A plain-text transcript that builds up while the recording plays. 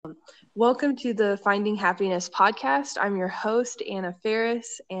Welcome to the Finding Happiness podcast. I'm your host, Anna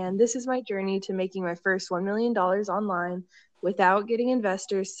Ferris, and this is my journey to making my first $1 million online without getting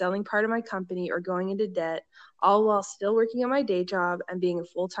investors, selling part of my company, or going into debt, all while still working at my day job and being a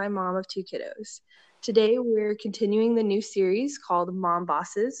full-time mom of 2 kiddos. Today, we're continuing the new series called Mom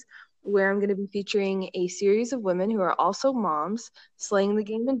Bosses, where I'm going to be featuring a series of women who are also moms, slaying the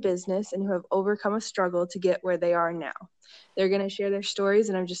game in business, and who have overcome a struggle to get where they are now. They're going to share their stories,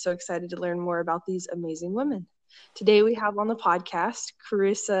 and I'm just so excited to learn more about these amazing women. Today we have on the podcast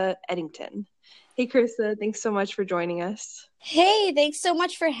Karisa Eddington. Hey, Karisa, thanks so much for joining us. Hey, thanks so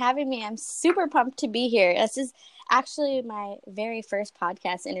much for having me. I'm super pumped to be here. This is actually my very first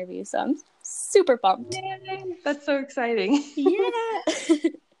podcast interview, so I'm super pumped. Yay, that's so exciting. Yeah.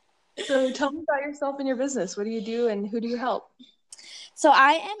 So tell me about yourself and your business. What do you do and who do you help? So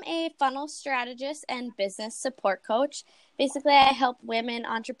I am a funnel strategist and business support coach. Basically, I help women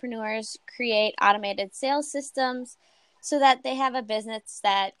entrepreneurs create automated sales systems so that they have a business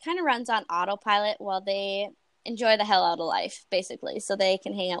that kind of runs on autopilot while they enjoy the hell out of life, basically, so they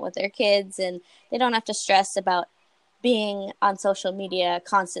can hang out with their kids and they don't have to stress about being on social media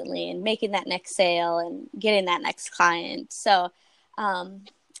constantly and making that next sale and getting that next client. So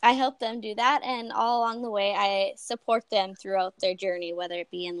I help them do that, and all along the way, I support them throughout their journey, whether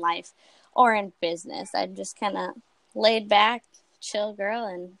it be in life or in business. I'm just kind of laid back, chill girl,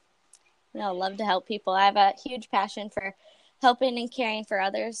 and love to help people. I have a huge passion for helping and caring for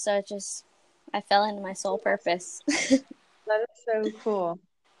others, so I fell into my soul purpose. That is so cool.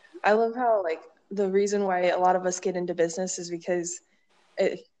 I love how the reason why a lot of us get into business is because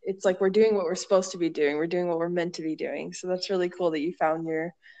it's like we're doing what we're supposed to be doing. We're doing what we're meant to be doing. So that's really cool that you found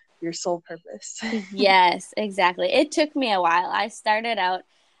your sole purpose. Yes, exactly. It took me a while. I started out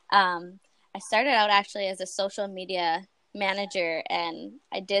actually as a social media manager, and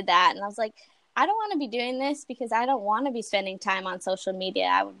I did that, and I was like, I don't want to be doing this because I don't want to be spending time on social media.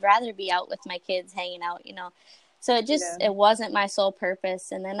 I would rather be out with my kids hanging out, So it wasn't my sole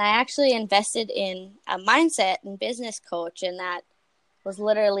purpose. And then I actually invested in a mindset and business coach, and that was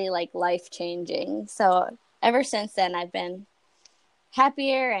literally like life-changing. So ever since then, I've been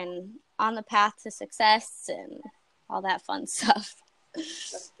happier and on the path to success and all that fun stuff.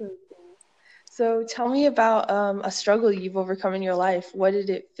 That's so cool. So tell me about a struggle you've overcome in your life. What did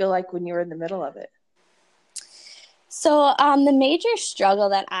it feel like when you were in the middle of it? So the major struggle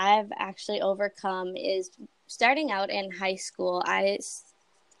that I've actually overcome is starting out in high school. I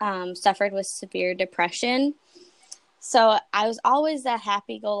suffered with severe depression. So I was always that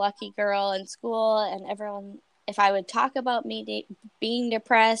happy-go-lucky girl in school, and everyone, if I would talk about me being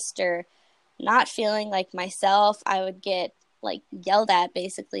depressed or not feeling like myself, I would get yelled at,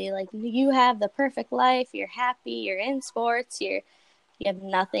 basically, like, you have the perfect life, you're happy, you're in sports, you have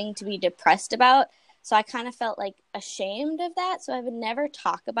nothing to be depressed about. So I kind of felt ashamed of that, so I would never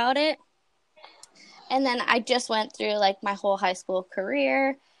talk about it. And then I just went through my whole high school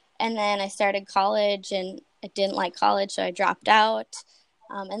career, and then I started college, and I didn't like college, so I dropped out.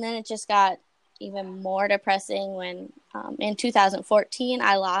 And then it just got even more depressing when in 2014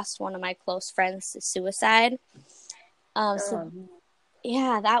 I lost one of my close friends to suicide.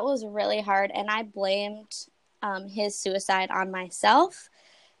 Yeah, that was really hard, and I blamed his suicide on myself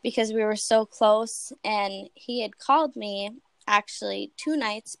because we were so close, and he had called me actually 2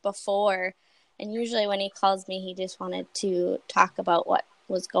 nights before, and usually when he calls me, he just wanted to talk about what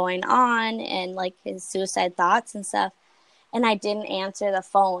was going on and his suicide thoughts and stuff, and I didn't answer the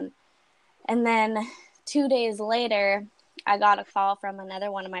phone. And then 2 days later, I got a call from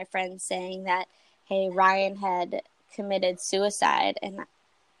another one of my friends saying that, hey, Ryan had committed suicide. And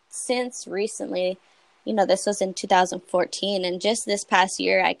since recently, this was in 2014, and just this past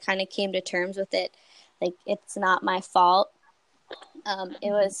year, I kind of came to terms with it. It's not my fault. It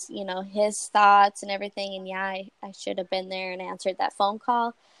was, his thoughts and everything. And yeah, I should have been there and answered that phone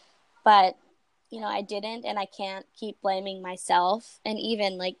call. But, I didn't, and I can't keep blaming myself. And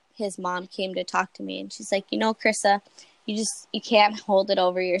even his mom came to talk to me, and she's like, Karisa, you can't hold it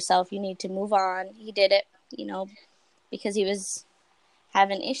over yourself. You need to move on. He did it, because he was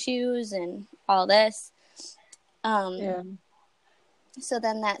having issues and all this. So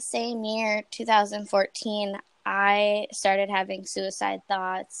then that same year, 2014, I started having suicide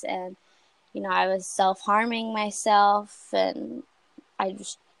thoughts, and, I was self-harming myself, and I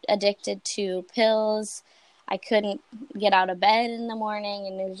was addicted to pills. I couldn't get out of bed in the morning,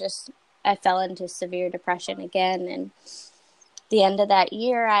 and I fell into severe depression again. And the end of that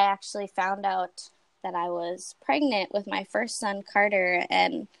year, I actually found out that I was pregnant with my first son, Carter,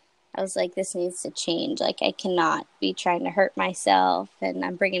 and I was like, this needs to change. Like, I cannot be trying to hurt myself, and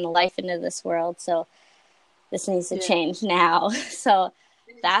I'm bringing life into this world. So this needs to change now. So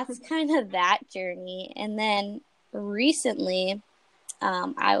that's kind of that journey. And then recently,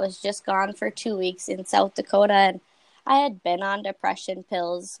 I was just gone for 2 weeks in South Dakota, and I had been on depression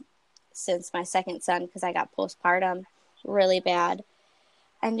pills since my second son because I got postpartum really bad.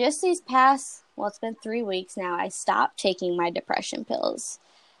 And just these past, well, it's been 3 weeks now, I stopped taking my depression pills.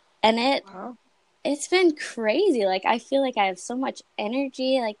 And it's been crazy. Like, I feel like I have so much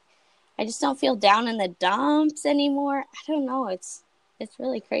energy. Like, I just don't feel down in the dumps anymore. I don't know. It's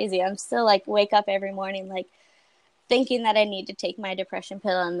really crazy. I'm still like wake up every morning like thinking that I need to take my depression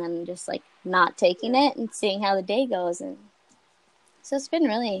pill and then just like not taking it and seeing how the day goes. And so it's been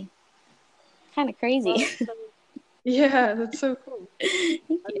really kind of crazy. Yeah, that's so cool.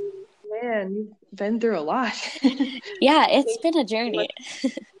 Man, you've been through a lot. Yeah, it's been a journey.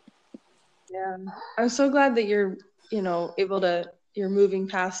 Yeah, I'm so glad that you're, you're moving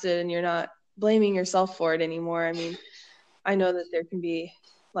past it and you're not blaming yourself for it anymore. I mean, I know that there can be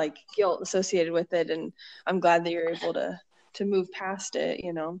like guilt associated with it, and I'm glad that you're able to move past it,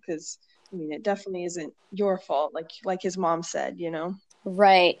 because I mean, it definitely isn't your fault, like his mom said,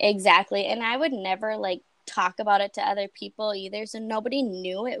 Right, exactly. And I would never like talk about it to other people either, so nobody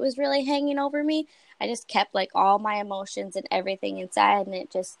knew it was really hanging over me. I just kept like all my emotions and everything inside, and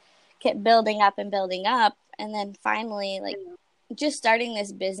it just kept building up and building up. And then finally, like, just starting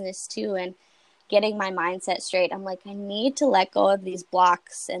this business too and getting my mindset straight, I'm like, I need to let go of these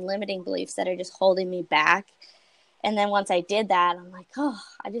blocks and limiting beliefs that are just holding me back. And then once I did that, I'm like, oh,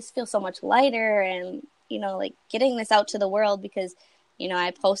 I just feel so much lighter, and like getting this out to the world because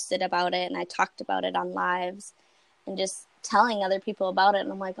I posted about it and I talked about it on lives and just telling other people about it,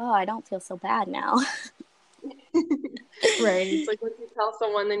 and I'm like, oh, I don't feel so bad now. Right. It's like once you tell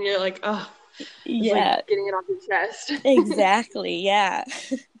someone, then you're like, oh, it's Yeah, like getting it off your chest. exactly. Yeah.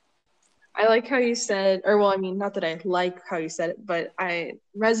 I like how you said, or well, I mean, not that I like how you said it, but I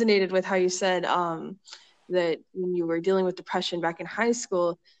resonated with how you said that when you were dealing with depression back in high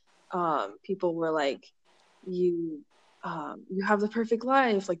school, people were like, you you have the perfect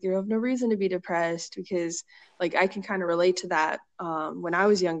life, like you have no reason to be depressed, because like I can kind of relate to that. When I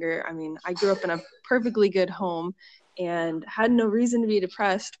was younger, I mean, I grew up in a perfectly good home and had no reason to be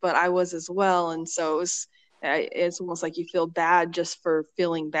depressed, but I was as well, and so it's almost like you feel bad just for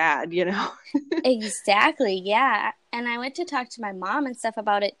feeling bad, Exactly. Yeah. And I went to talk to my mom and stuff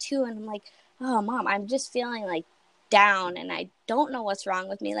about it too, and I'm like, oh, Mom, I'm just feeling like down and I don't know what's wrong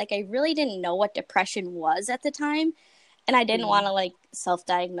with me. Like, I really didn't know what depression was at the time. And I didn't want to like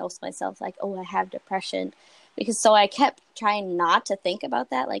self-diagnose myself like, oh, I have depression, because so I kept trying not to think about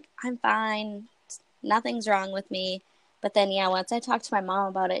that, like, I'm fine, nothing's wrong with me. But then yeah, once I talked to my mom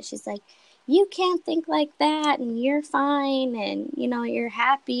about it, she's like, you can't think like that, and you're fine, and you're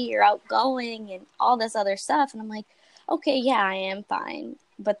happy, you're outgoing, and all this other stuff. And I'm like, okay, yeah, I am fine.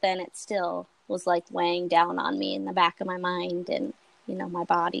 But then it still was like weighing down on me in the back of my mind and my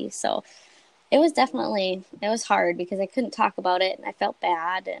body. So it was hard because I couldn't talk about it and I felt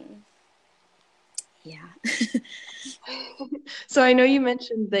bad, and yeah. So I know you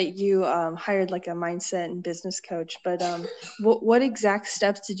mentioned that you hired like a mindset and business coach, but what exact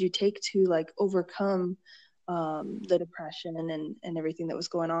steps did you take to like overcome the depression and everything that was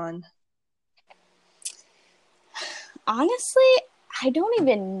going on? Honestly, I don't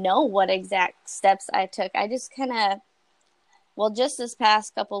even know what exact steps I took. I just kind of, well, just this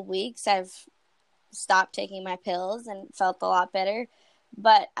past couple of weeks, I've stopped taking my pills and felt a lot better.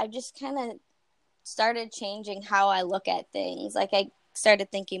 But I just kind of started changing how I look at things. Like, I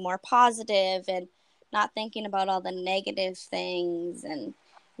started thinking more positive and not thinking about all the negative things. And,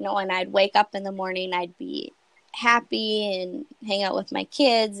 when I'd wake up in the morning, I'd be happy and hang out with my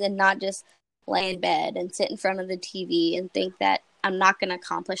kids and not just lay in bed and sit in front of the TV and think that I'm not going to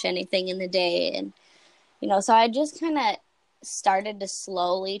accomplish anything in the day. And, so I just kind of started to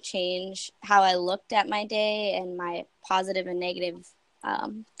slowly change how I looked at my day and my positive and negative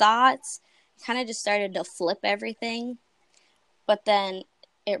thoughts. Kind of just started to flip everything. But then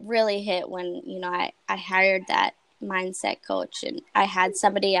it really hit when, I hired that mindset coach and I had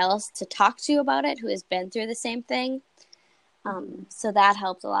somebody else to talk to about it who has been through the same thing. So that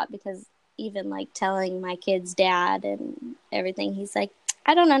helped a lot, because even like telling my kid's dad and everything, he's like,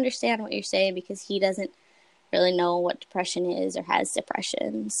 I don't understand what you're saying, because he doesn't really know what depression is or has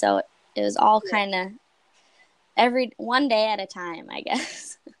depression. So it was all kind of one day at a time, I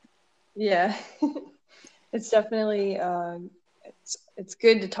guess. Yeah. It's definitely it's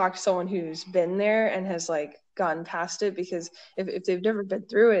good to talk to someone who's been there and has like gotten past it, because if they've never been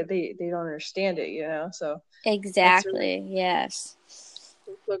through it, they don't understand it, you know? So Exactly. Yes.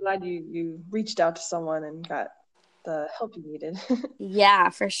 I'm so glad you reached out to someone and got the help you needed. Yeah,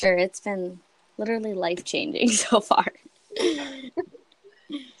 for sure. It's been literally life-changing so far.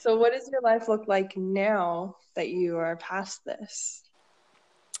 So what does your life look like now that you are past this?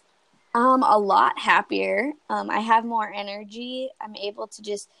 A lot happier. I have more energy. I'm able to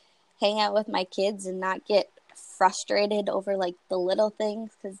just hang out with my kids and not get frustrated over like the little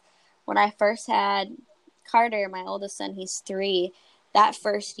things. Because when I first had Carter, my oldest son, he's 3. That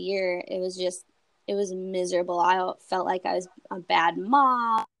first year, it was miserable. I felt like I was a bad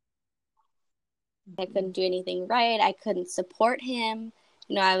mom. I couldn't do anything right. I couldn't support him.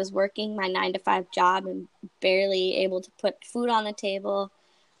 You know, I was working my 9 to 5 job and barely able to put food on the table.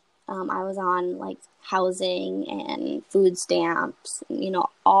 I was on like housing and food stamps, you know,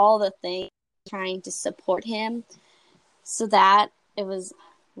 all the things, trying to support him. So that it was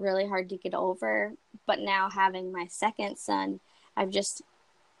really hard to get over. But now having my second son, I've just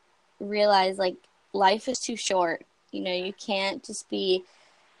realized like life is too short. You know, you can't just be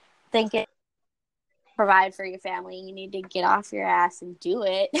thinking provide for your family. You need to get off your ass and do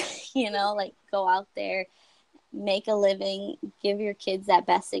it. You know, like go out there, make a living, give your kids that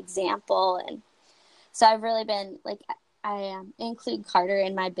best example. And so I've really been like, I include Carter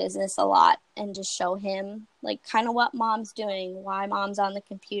in my business a lot and just show him like kind of what mom's doing, why mom's on the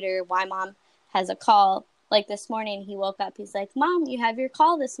computer, why mom has a call. Like this morning, he woke up, he's like, Mom, you have your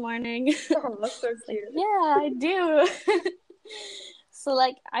call this morning. Oh, that's so cute. Like, yeah, I do. So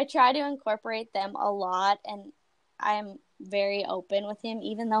like I try to incorporate them a lot, and I'm very open with him.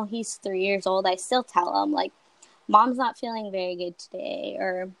 Even though he's 3 years old, I still tell him like, Mom's not feeling very good today,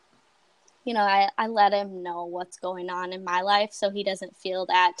 or you know, I let him know what's going on in my life so he doesn't feel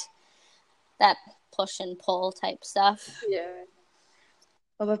that push and pull type stuff. Yeah.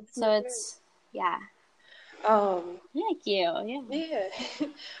 Well, that's So it's yeah. Thank you. Yeah. Yeah.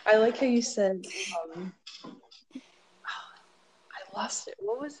 I like how you said, I lost it.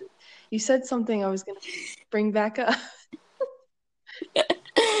 What was it? You said something I was going to bring back up.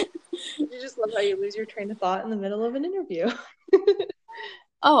 You just love how you lose your train of thought in the middle of an interview.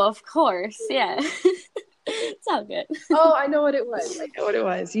 Oh, of course. Yeah. It's all good. Oh, I know what it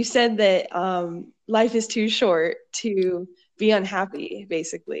was. You said that life is too short to be unhappy,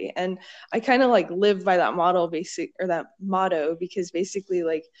 basically. And I kind of like live by that that motto, because basically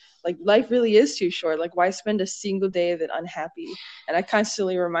like life really is too short. Like, why spend a single day of it unhappy? And I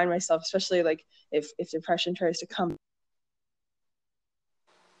constantly remind myself, especially like if depression tries to come.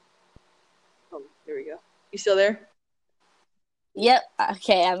 Oh, here we go. You still there? Yep.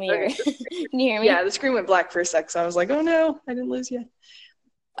 Okay, I'm here. Okay. Can you hear me? Yeah, the screen went black for a sec, so I was like, oh no, I didn't lose you.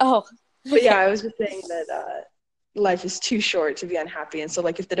 Oh. But yeah, I was just saying that life is too short to be unhappy. And so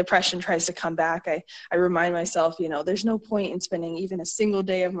like if the depression tries to come back, I remind myself, you know, there's no point in spending even a single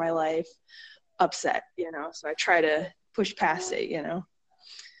day of my life upset, you know. So I try to push past it, you know.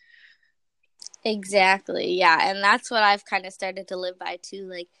 Exactly. Yeah, and that's what I've kind of started to live by too.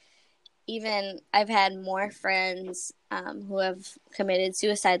 Like, even I've had more friends who have committed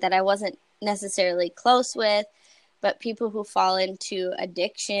suicide that I wasn't necessarily close with, but people who fall into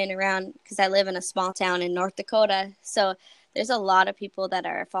addiction around, because I live in a small town in North Dakota. So there's a lot of people that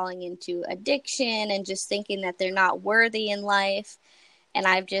are falling into addiction and just thinking that they're not worthy in life. And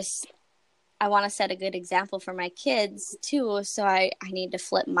I want to set a good example for my kids too. So I need to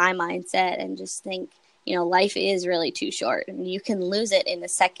flip my mindset and just think, you know, life is really too short and you can lose it in a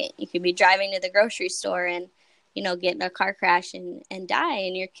second. You could be driving to the grocery store and, you know, get in a car crash and die,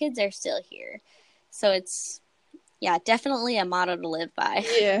 and your kids are still here. So it's, yeah, definitely a motto to live by.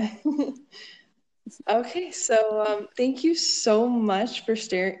 Yeah. Okay, so thank you so much for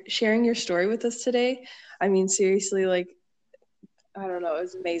sharing your story with us today. I mean, seriously, like, I don't know, it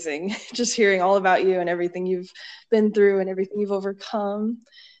was amazing just hearing all about you and everything you've been through and everything you've overcome.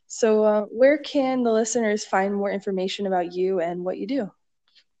 So where can the listeners find more information about you and what you do?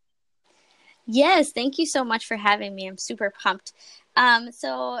 Yes, thank you so much for having me. I'm super pumped.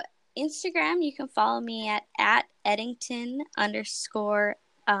 So Instagram, you can follow me at Eddington _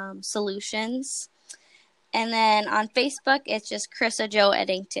 solutions. And then on Facebook, it's just Karisa Joe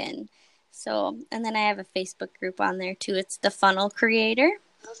Eddington. So, and then I have a Facebook group on there too. It's The Funnel Creator.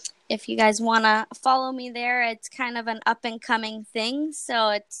 If you guys want to follow me there, it's kind of an up and coming thing.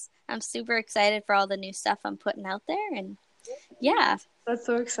 So I'm super excited for all the new stuff I'm putting out there. And yeah. That's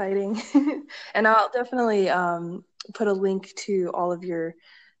so exciting. And I'll definitely put a link to all of your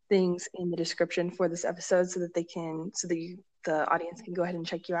things in the description for this episode so that the audience can go ahead and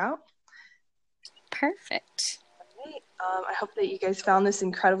check you out. Perfect. Great. I hope that you guys found this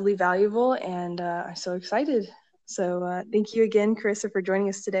incredibly valuable, and I'm so excited. So thank you again, Karisa, for joining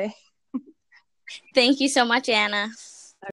us today. Thank you so much, Anna.